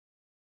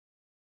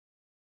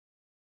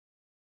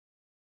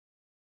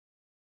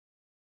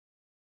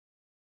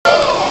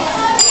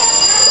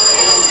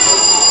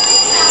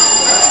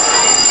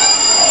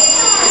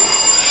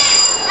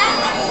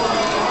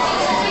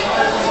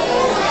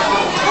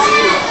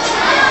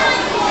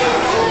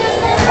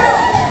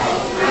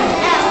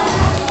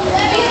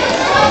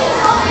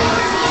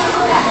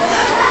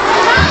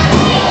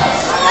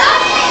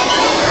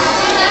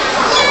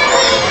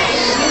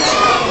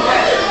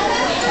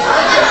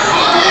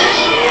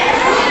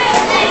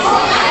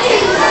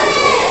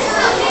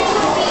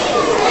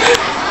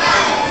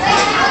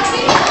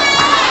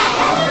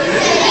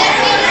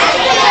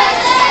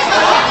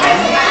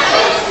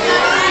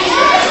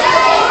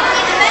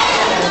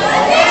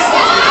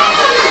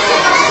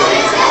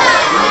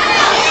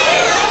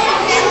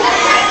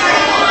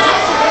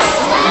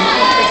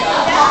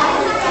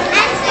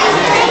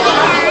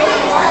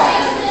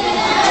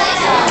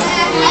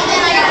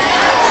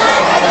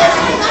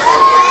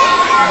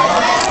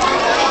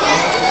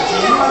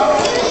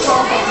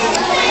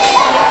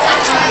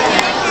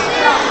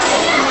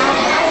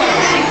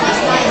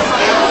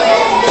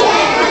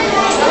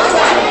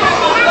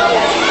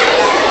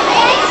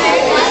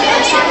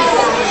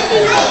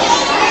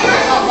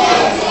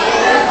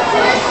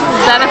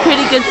that a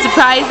pretty good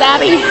surprise,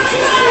 Abby?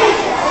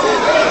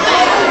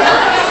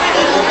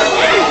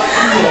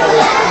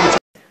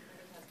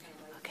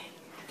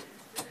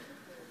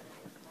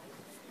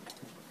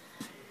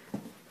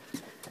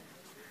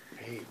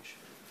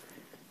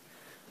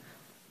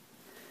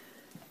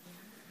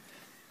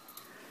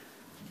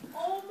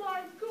 Oh my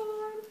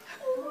God!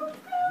 Oh my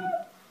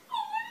God!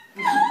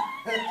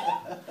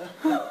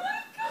 Oh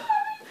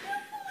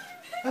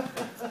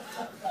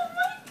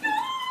my God!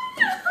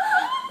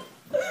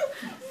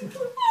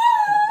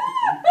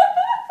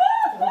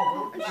 Oh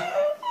my God! I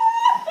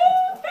can't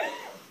believe it!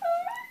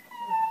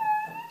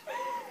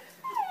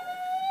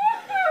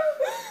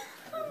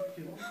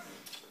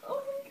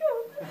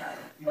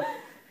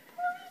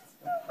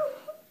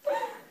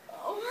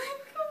 Oh my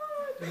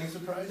Did it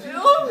surprise you? Oh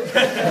my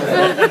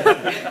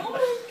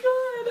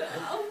God!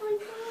 Oh my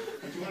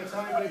God! Do you want to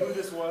tell anybody who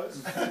this was?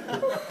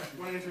 You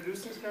want to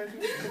introduce this guy to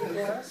the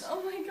class?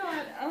 Oh my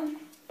God!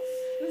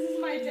 This is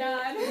my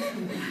dad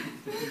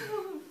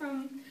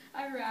from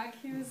Iraq.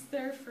 He was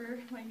there for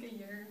like a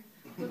year,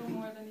 a little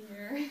more than a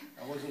year.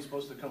 I wasn't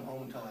supposed to come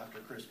home until after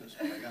Christmas,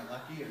 but I got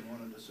lucky and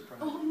wanted to surprise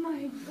Oh you.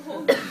 my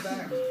God! In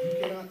fact, you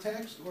cannot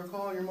text or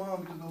call your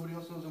mom because nobody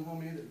else knows I'm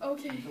home either.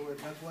 Okay. So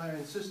that's why I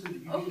insisted that you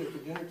be there for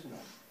dinner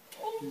tonight.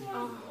 Oh my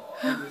God!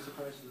 I'll be a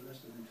surprise to the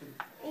rest of them too.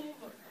 Oh my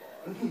God!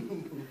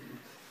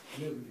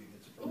 Never be a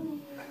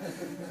surprise.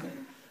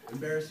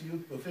 Embarrass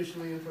you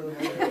officially in front of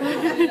me. Oh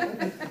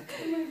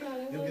my God!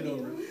 I You'll love get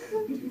over you. it.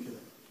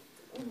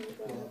 Oh my God!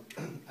 Well,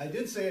 I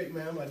did say,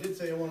 ma'am, I did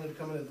say I wanted to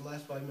come in at the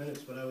last 5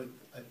 minutes, but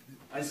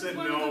I said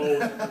no.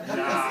 This is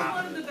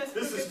one of the best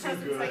This is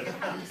birthday too presents I good. can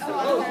have. So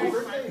Oh, I'm very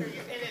birthday. excited for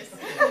you. It is.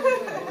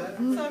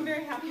 So I'm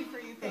very happy for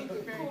you. Thank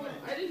you very much.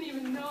 I didn't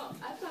even know.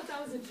 I thought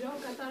that was a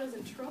joke. I thought I was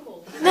in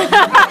trouble.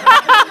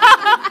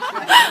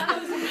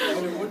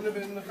 Oh, it wouldn't have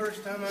been the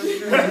first time, I'm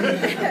sure.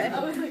 I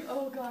was like,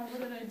 oh God, what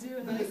did I do?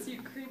 And then I see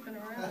you creeping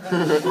around.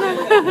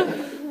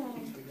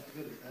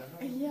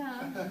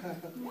 Yeah. I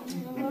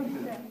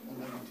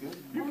love you.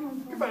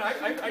 But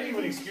I didn't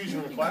even excuse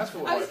you in class for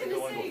a I while was if you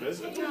gonna want to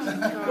say,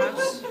 go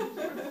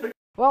visit.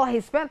 Well, he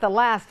spent the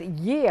last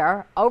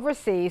year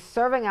overseas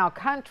serving our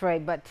country,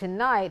 but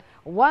tonight,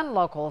 one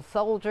local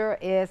soldier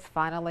is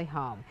finally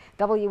home.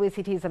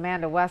 WECT's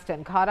Amanda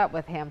Weston caught up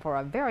with him for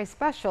a very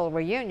special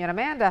reunion.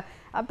 Amanda,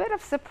 a bit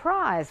of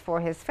surprise for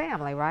his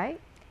family, right?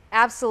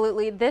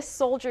 Absolutely. This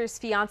soldier's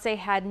fiance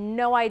had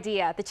no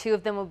idea the two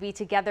of them would be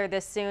together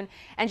this soon,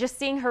 and just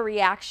seeing her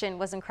reaction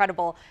was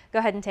incredible. Go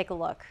ahead and take a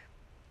look.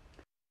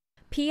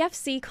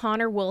 PFC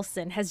Connor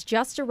Wilson has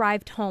just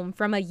arrived home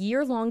from a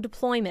year-long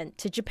deployment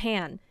to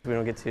Japan. We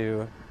don't get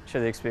to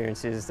share the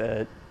experiences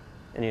that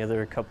any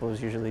other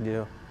couples usually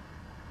do,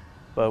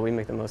 but we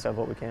make the most out of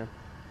what we can.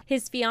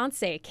 His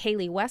fiancée,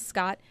 Kaylee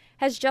Westcott,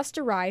 has just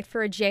arrived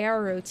for a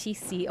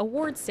JROTC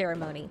awards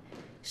ceremony.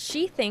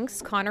 She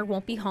thinks Connor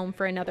won't be home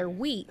for another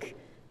week,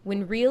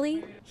 when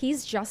really,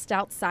 he's just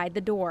outside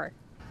the door.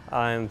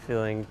 I'm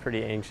feeling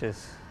pretty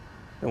anxious.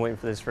 Been waiting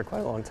for this for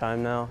quite a long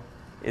time now.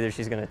 Either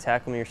she's going to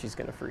tackle me or she's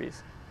going to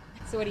freeze.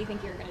 So what do you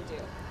think you're going to do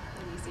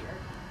when you see her?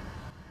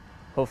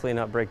 Hopefully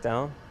not break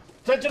down.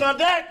 Attention on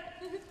deck!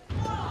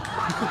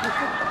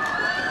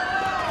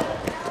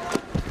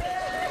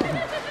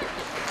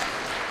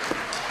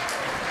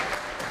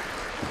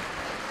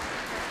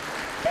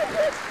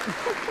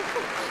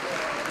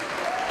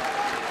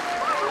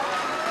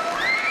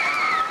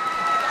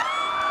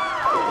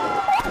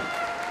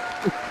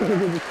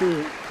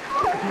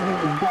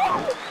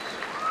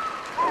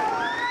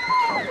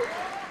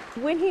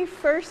 When he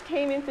first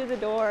came in through the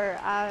door,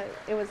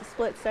 it was a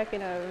split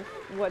second of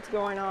what's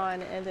going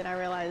on, and then I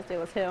realized it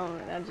was him,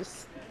 and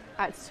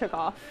I just took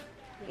off.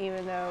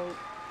 Even though, in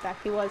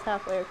fact, he was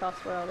halfway across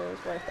the world, it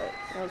was worth it.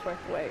 It was worth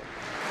the wait.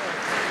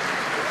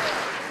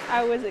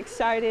 I was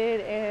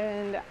excited,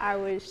 and I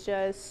was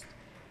just,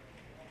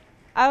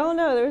 I don't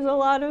know, there was a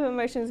lot of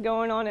emotions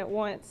going on at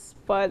once,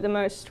 but the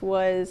most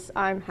was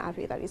I'm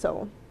happy that he's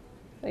home,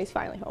 that he's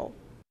finally home.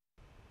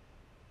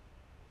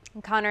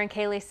 And Connor and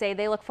Kaylee say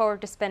they look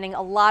forward to spending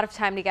a lot of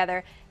time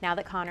together now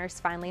that Connor's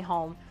finally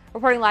home.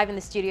 Reporting live in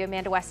the studio,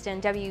 Amanda Weston,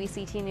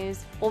 WECT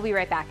News. We'll be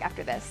right back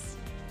after this.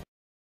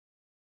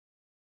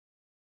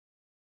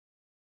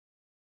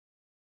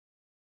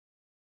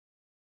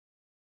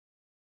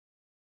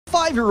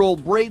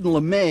 Five-year-old Braden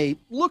LeMay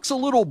looks a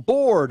little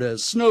bored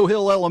as Snow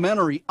Hill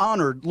Elementary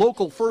honored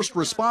local first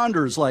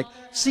responders like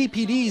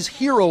CPD's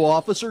hero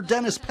officer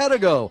Dennis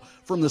Pedigo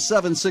from the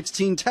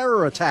 7/16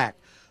 terror attack.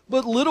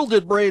 But little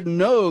did Braden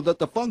know that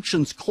the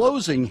function's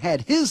closing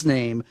had his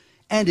name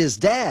and his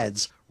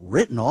dad's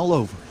written all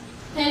over it.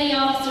 Petty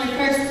Officer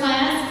First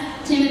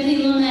Class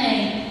Timothy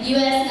LeMay,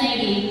 U.S.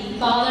 Navy,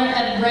 father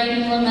of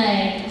Braden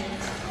LeMay.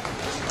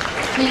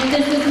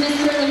 This is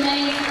Mr.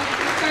 LeMay's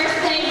first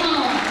day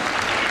home.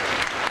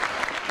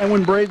 And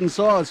when Braden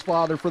saw his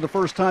father for the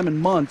first time in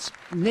months,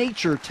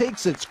 nature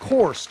takes its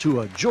course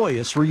to a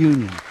joyous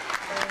reunion.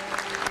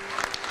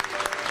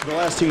 The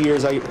last 2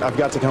 years, I've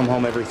got to come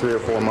home every 3 or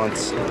 4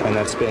 months, and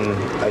that's been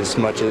as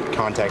much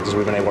contact as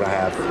we've been able to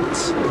have.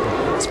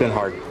 It's been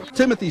hard.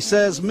 Timothy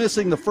says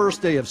missing the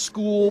first day of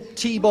school,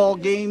 t-ball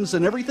games,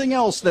 and everything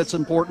else that's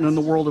important in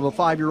the world of a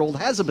 5-year-old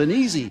hasn't been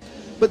easy,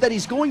 but that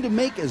he's going to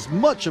make as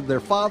much of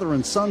their father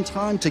and son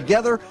time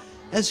together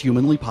as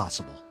humanly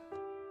possible.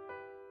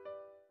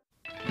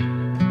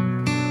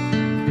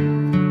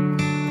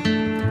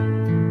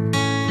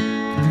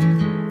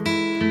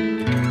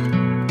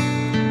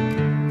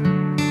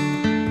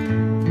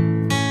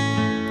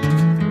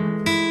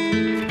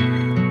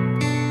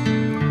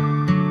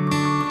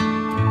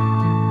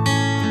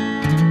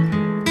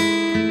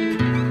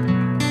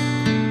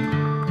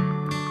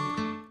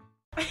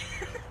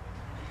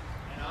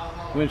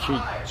 When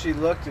she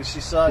looked and she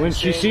saw you. When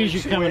she sees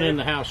you coming in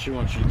the house, she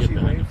wants you to get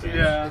behind the fence.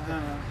 Yeah.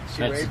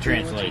 That's the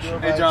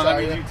translation. Hey, John,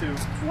 I need you too.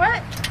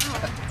 What?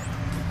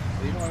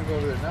 You don't want to go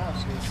over there now.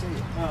 She's gonna see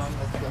you.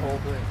 That's the whole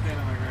thing.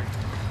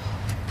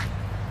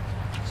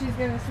 She's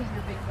gonna see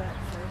your big butt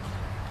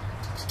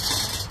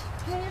first.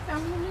 Hey, I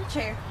found a new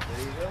chair.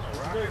 There you go.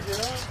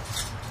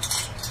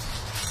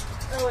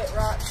 Oh, it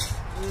rocks.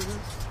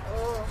 Mm-hmm.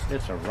 Oh,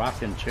 It's a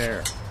rocking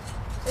chair.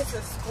 it's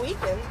a squeaking.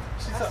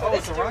 She That's said, what "Oh,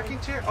 it's a doing. rocking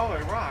chair. Oh,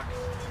 it rocks."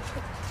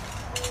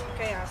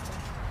 Okay, Austin.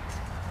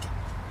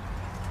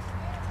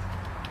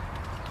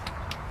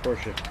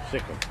 Portia,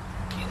 sick him.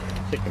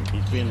 Sick him.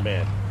 He's being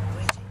bad.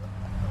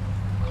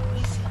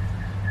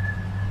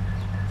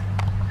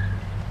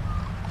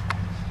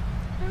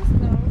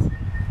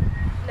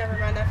 Never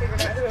mind, I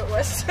figured out who it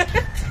was.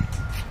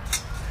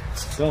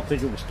 Don't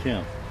think it was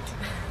Kim.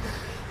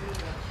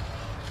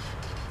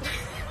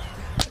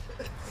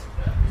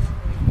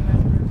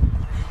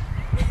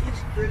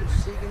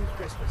 Singing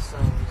Christmas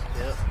songs.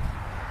 Yep.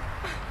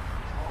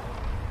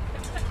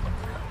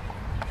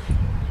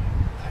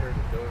 I heard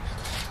the ghost.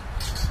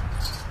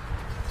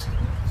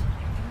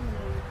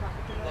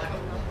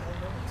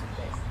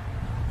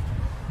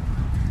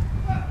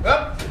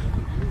 Up.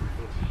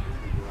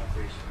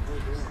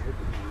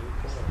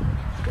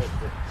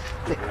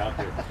 We're out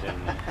there for 10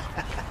 minutes.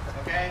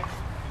 Okay.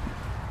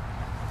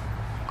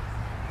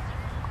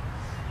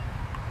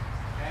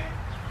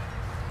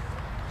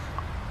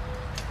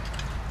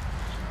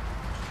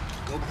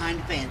 Go behind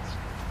the fence.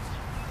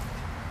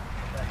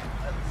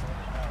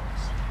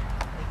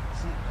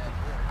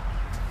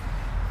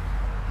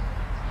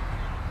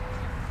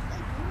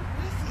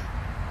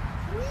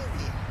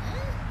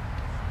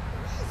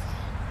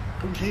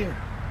 Who's here?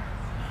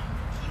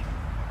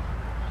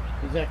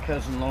 Is that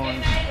Cousin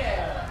Lauren?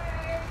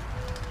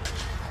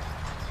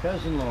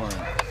 Cousin Lauren. I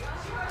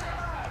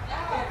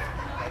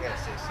gotta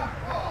say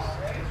something else.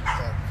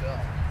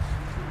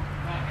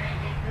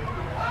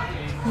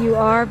 You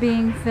are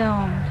being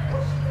filmed.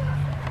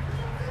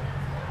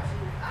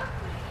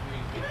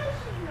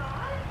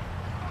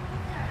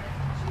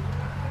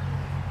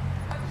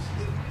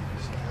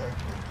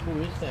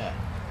 Who is that?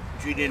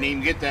 She didn't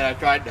even get that. I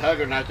tried to hug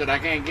her and I said, I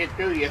can't get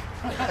to you.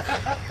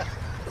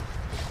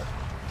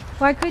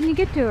 Why couldn't you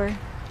get to her?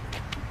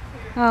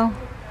 Oh.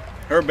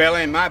 Her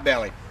belly and my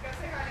belly.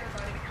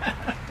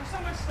 There's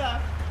so much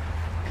stuff.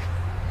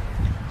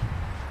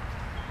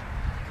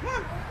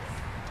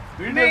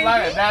 You just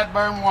like a dad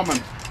burn woman.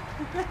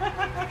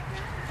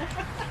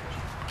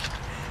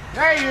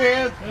 There you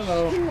is.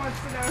 Hello. He wants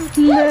to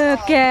know.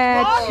 Look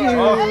at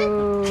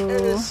you.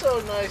 It is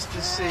so nice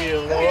to see you,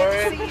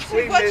 Lauren.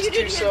 We What missed you you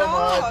did to so your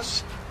dog?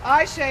 much.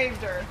 I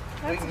shaved her.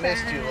 We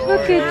missed you, Lauren.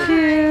 Look at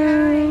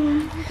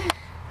you.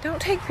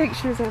 Don't take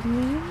pictures of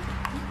me.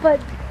 But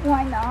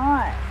why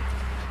not?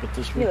 But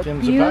this You look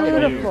weekend's about you.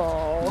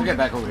 beautiful. Get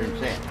back over here and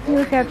say it. You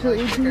look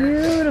absolutely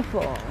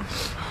beautiful.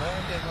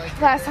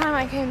 Last time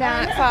I came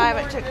down at 5,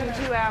 it took me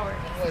 2 hours.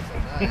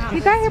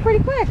 You got here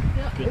pretty quick.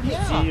 Good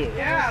to see you.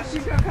 Yeah,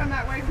 she's gonna come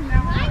that way from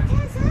now on.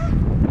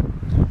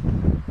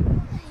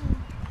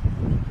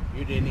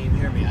 You didn't even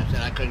hear me. I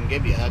said I couldn't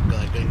give you a hug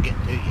because I couldn't get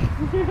to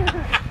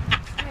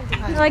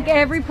you. Like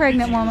every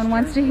pregnant woman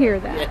wants to hear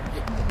that.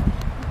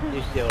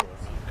 You still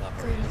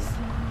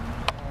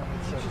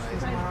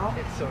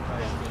It's so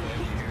nice to meet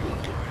you.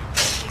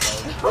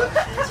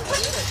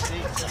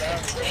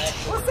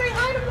 Well, say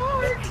hi to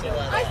Mark.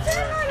 I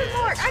said hi to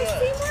Mark. I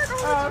see Mark all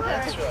the time.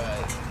 That's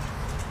right.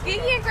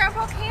 Gigi and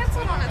Grandpa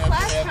canceled on us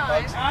last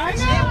time. I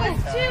know. It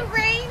was too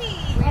rainy.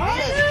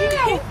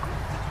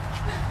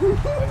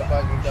 What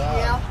about your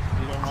dog?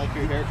 You don't like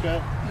your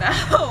haircut?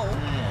 No.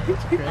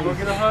 That's crazy. Go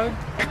get a hug?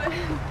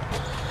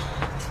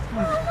 Oh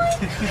my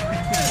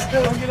God.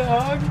 Go get a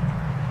hug?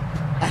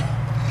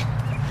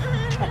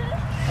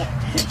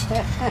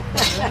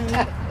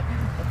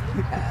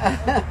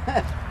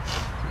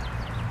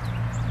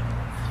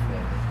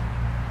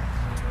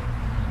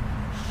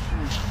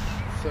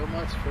 So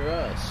much for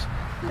us.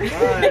 Bye.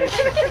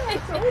 I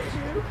told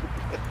you.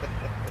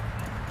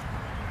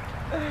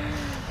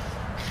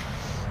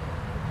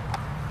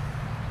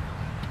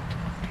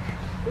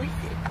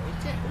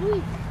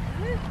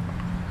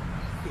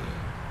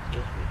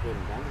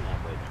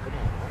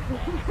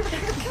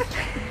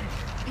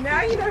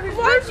 Now you know whose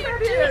person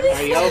it is.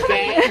 Are you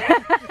okay?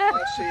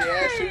 She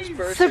asked whose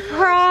person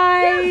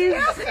Surprise!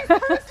 Yes, whose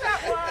purse that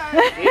was.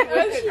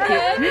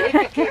 We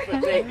can keep a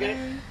secret.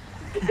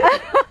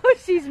 Oh,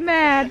 she's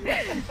mad. You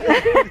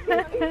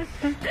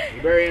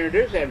better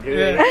introduce them to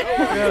Yeah, me.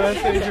 that's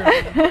true.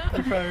 You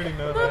probably already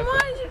know Mom, that.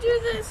 why did you do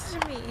this to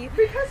me?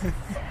 Because it's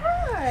a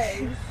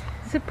surprise.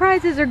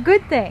 Surprises are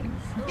good things.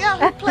 Yeah,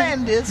 who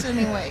planned this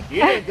anyway?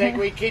 You didn't think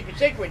we'd keep a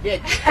secret,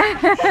 did you?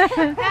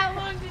 How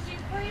long did you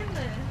plan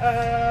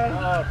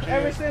this?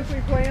 Ever since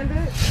we planned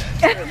it.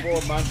 3 or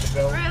 4 months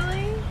ago.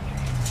 Really?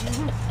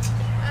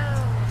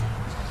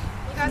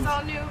 You guys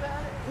all knew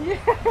about it? Yeah.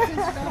 Since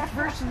about the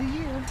first of the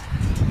year.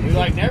 We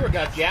like never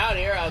got you out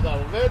here. I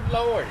thought, good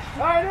Lord.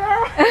 I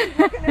know.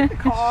 Looking at the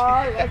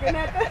car, looking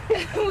at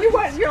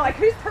the. You're like,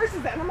 whose purse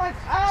is that? And I'm like,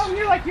 oh, and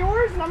you're like,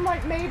 yours? And I'm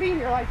like, maybe. And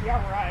you're like,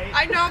 yeah, right.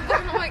 I know,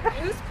 I'm like,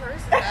 whose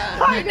purse is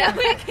that? I know,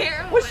 we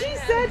care. Well, she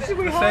said, should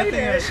we The hide sad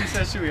thing it? is, she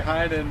said, should we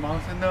hide it? And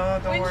Mom said, no,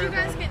 don't When worry did you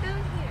guys about get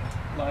down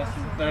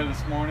here?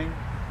 This morning,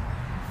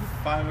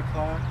 5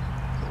 o'clock.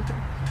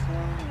 This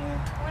morning,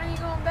 When are you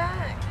going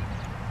back?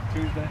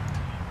 Tuesday.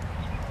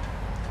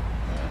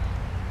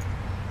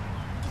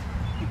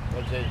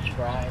 Was it a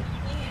surprise?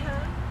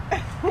 Yeah.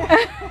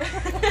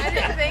 I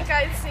didn't think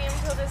I'd see him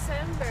till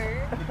December.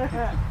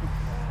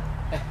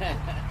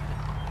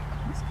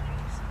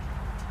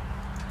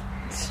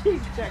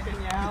 She's checking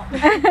you out.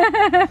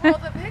 Well,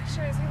 the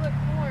pictures, he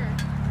looked poor.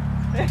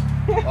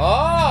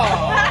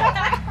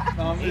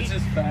 Oh! It's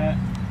just fat.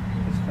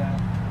 It's fat.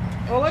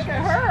 Well, look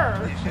at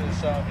her. You should have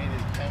saw me at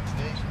Penn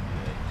Station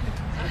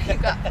Oh, you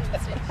got Penn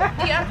Station. Do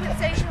you have Penn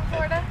Station in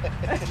Florida?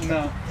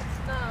 No.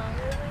 No,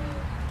 really?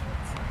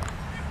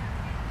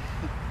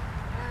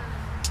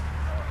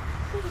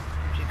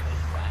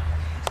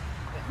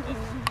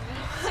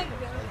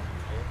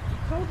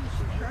 Told you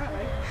she'd try.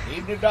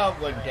 Even the dog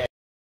wouldn't take.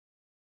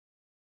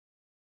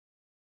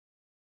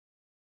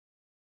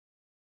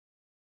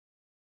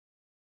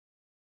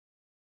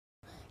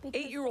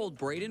 8-year-old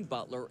Braden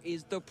Butler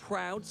is the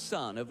proud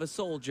son of a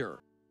soldier.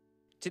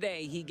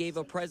 Today, he gave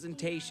a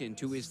presentation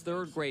to his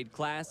 3rd grade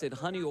class at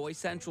Honeoye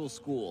Central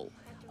School,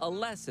 a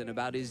lesson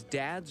about his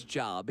dad's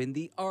job in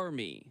the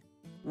Army.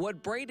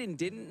 What Braden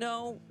didn't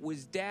know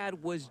was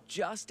Dad was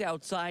just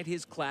outside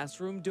his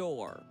classroom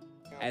door.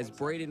 As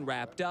Braden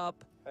wrapped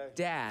up,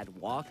 Dad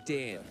walked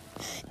in.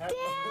 Daddy!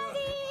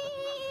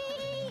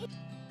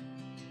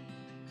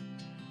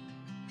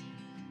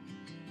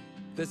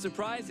 The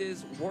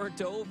surprises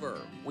weren't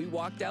over. We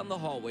walked down the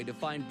hallway to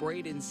find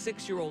Braden's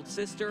 6-year-old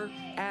sister,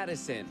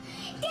 Addison.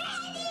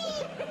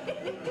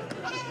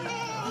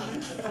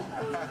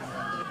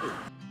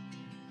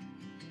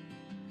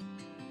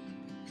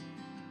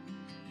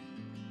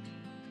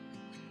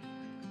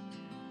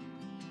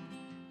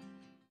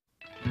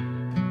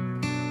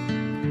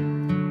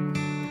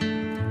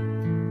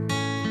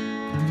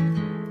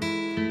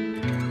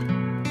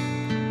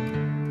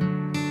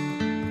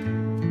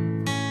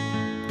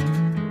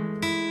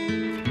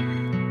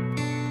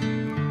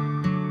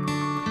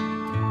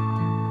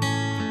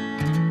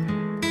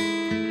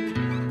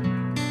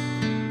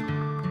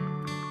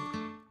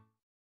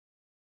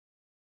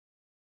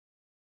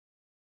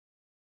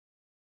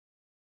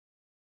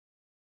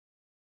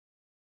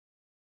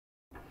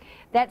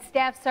 That's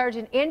Staff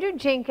Sergeant Andrew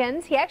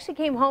Jenkins. He actually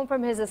came home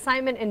from his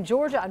assignment in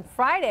Georgia on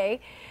Friday,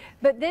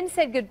 but then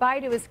said goodbye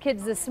to his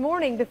kids this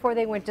morning before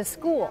they went to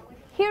school.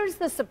 Here's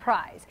the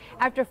surprise.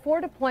 After 4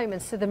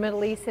 deployments to the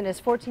Middle East in his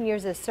 14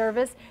 years of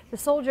service, the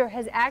soldier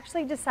has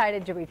actually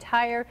decided to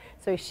retire,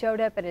 so he showed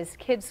up at his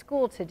kids'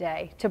 school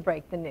today to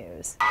break the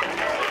news.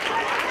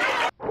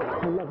 I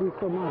love you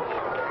so much.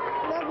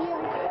 Love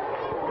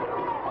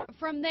you.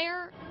 From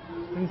there,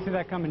 Didn't see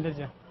that coming, did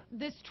you?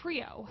 this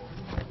trio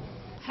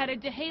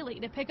headed to Haley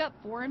to pick up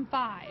 4 and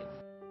 5.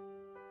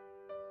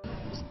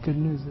 It's good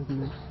news,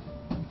 isn't it?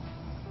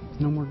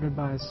 No more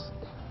goodbyes.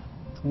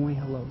 Only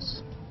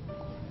hellos.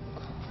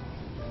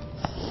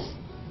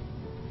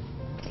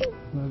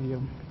 Love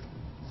you.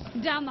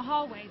 Down the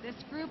hallway, this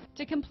group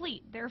to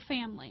complete their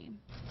family.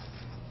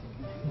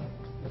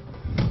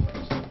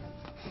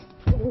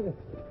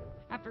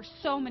 After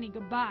so many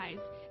goodbyes,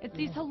 it's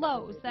these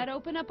hellos that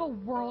open up a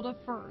world of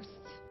firsts.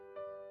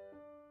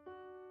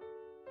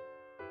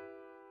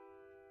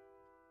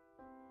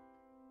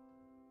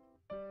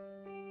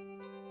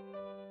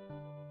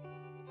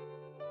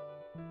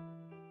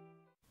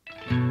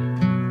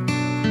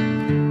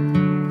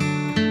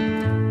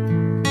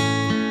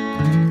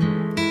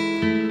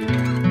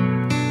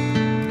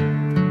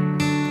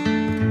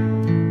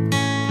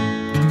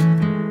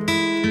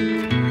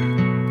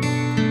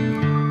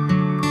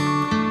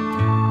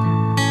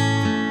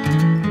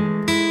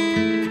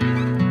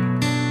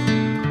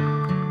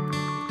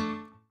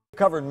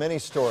 Covered many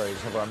stories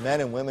of our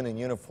men and women in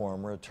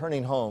uniform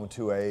returning home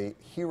to a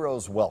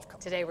hero's welcome.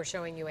 Today we're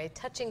showing you a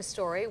touching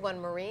story, one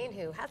Marine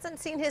who hasn't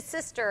seen his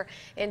sister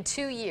in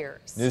 2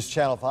 years. News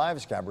Channel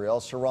 5's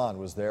Gabrielle Saran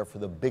was there for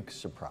the big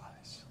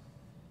surprise.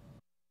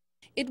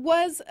 It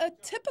was a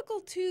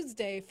typical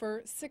Tuesday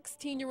for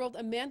 16-year-old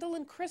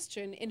Amandalyn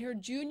Christian in her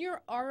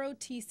junior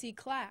ROTC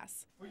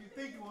class.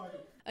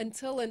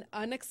 Until an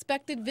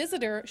unexpected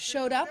visitor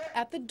showed up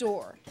at the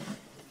door.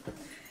 How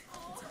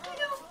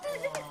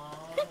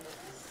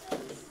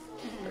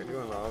you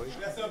doing, Lolly?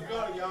 That's up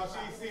good, y'all. She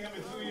ain't seen him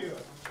in 2 years.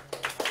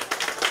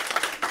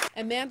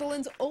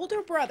 Amandalyn's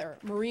older brother,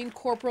 Marine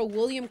Corporal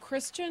William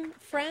Christian,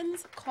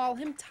 friends call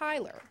him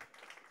Tyler.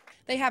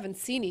 They haven't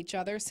seen each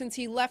other since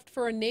he left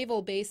for a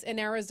naval base in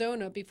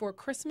Arizona before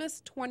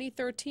Christmas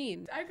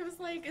 2013. I was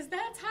like, is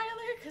that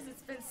Tyler? Because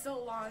it's been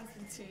so long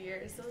since 2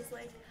 years. So I was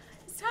like,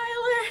 it's Tyler.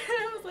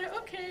 And I was like,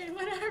 okay,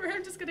 whatever.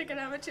 I'm just going to get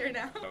out of my chair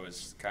now. I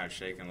was kind of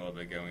shaking a little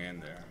bit going in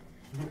there.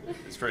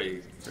 It's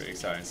pretty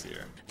exciting to see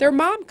her. Their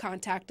mom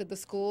contacted the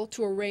school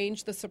to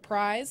arrange the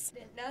surprise.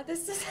 Didn't know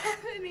this was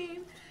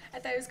happening. I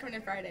thought he was coming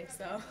in Friday,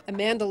 so.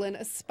 Amandalyn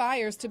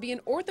aspires to be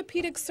an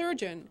orthopedic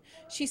surgeon.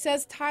 She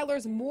says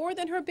Tyler's more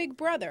than her big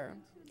brother.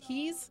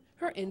 He's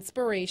her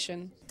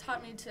inspiration.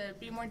 Taught me to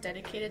be more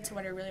dedicated to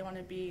what I really want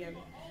to be and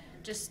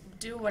just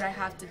do what I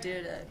have to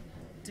do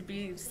to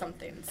be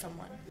something,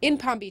 someone. In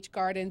Palm Beach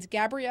Gardens,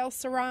 Gabrielle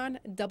Saran,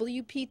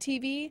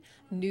 WPTV,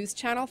 News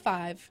Channel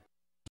 5.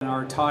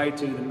 Our tie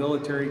to the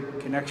Military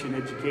Connection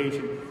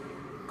Education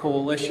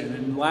Coalition.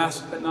 And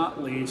last but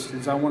not least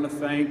is I want to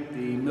thank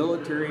the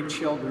military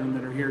children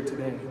that are here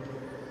today.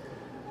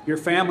 Your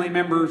family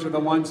members are the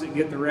ones that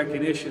get the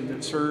recognition,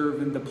 that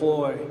serve and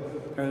deploy,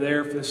 are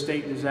there for the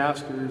state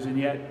disasters, and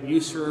yet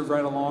you serve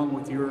right along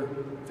with your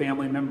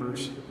family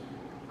members.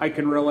 I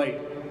can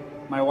relate.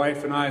 My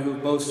wife and I, who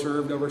both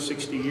served over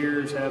 60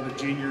 years, have a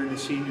junior and a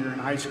senior in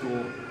high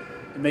school,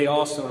 and they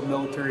also are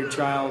military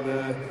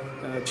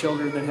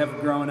children that have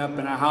grown up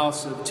in a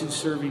house of two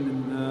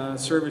serving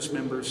service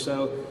members.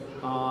 So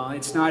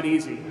it's not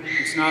easy.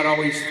 It's not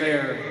always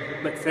fair.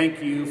 But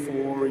thank you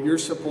for your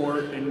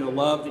support and the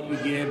love that you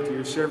give to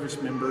your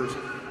service members.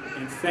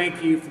 And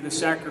thank you for the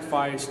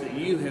sacrifice that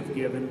you have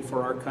given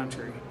for our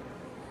country.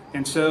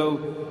 And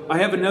so I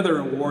have another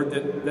award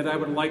that I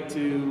would like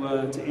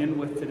to end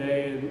with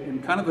today,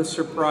 and kind of a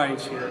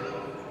surprise here.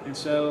 And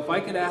so if I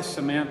could ask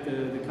Samantha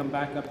to come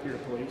back up here,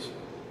 please.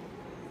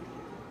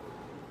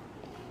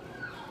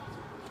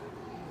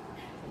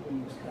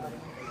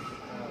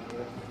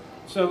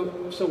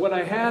 So what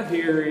I have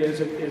here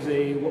is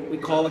what we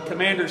call a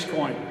commander's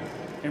coin.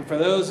 And for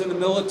those in the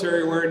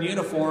military wearing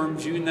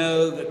uniforms, you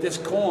know that this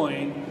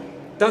coin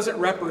doesn't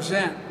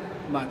represent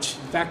much.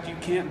 In fact, you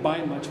can't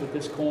buy much with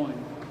this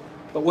coin.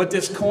 But what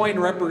this coin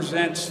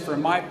represents for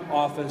my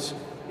office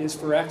is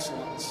for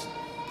excellence.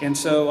 And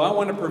so I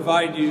want to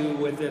provide you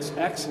with this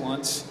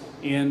excellence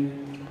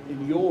in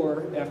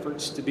your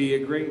efforts to be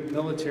a great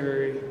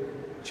military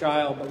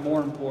child, but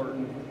more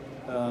important,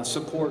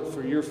 support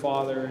for your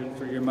father and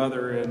for your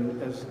mother,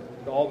 and as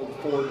all the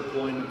forward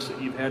deployments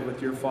that you've had with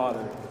your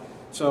father.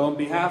 So on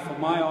behalf of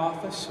my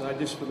office, I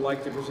just would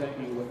like to present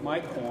you with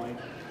my coin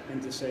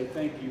and to say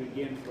thank you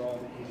again for all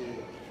that you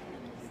do.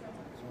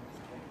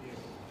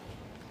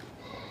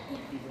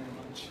 Thank you very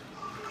much.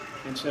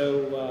 And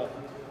so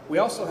we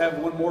also have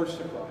one more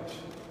surprise.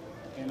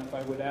 And if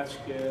I would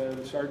ask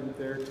the sergeant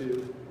there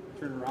to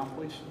turn around,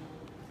 please.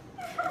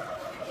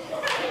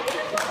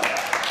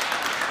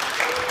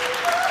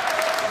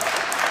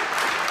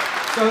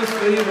 So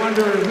you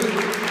wonder who,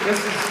 this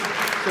is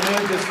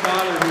Samantha's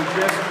father, who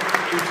just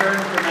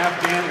returned from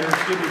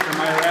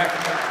from Iraq.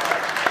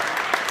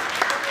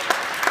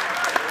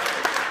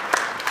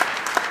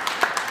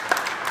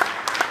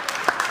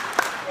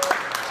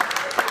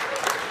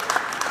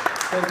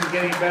 Doesn't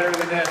get any better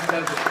than that,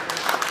 does it?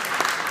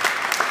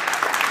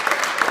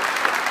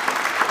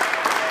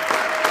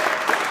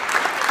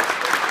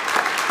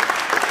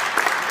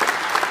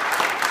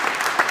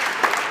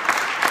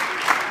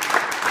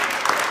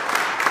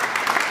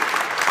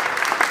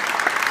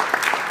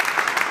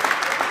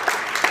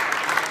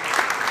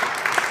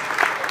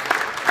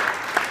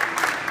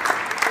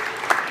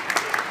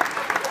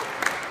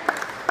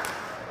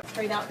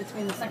 Straight out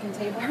between the second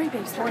table,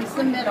 towards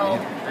the middle.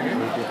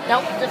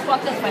 Nope, just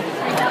walk this way.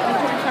 Straight out and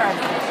towards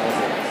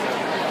her.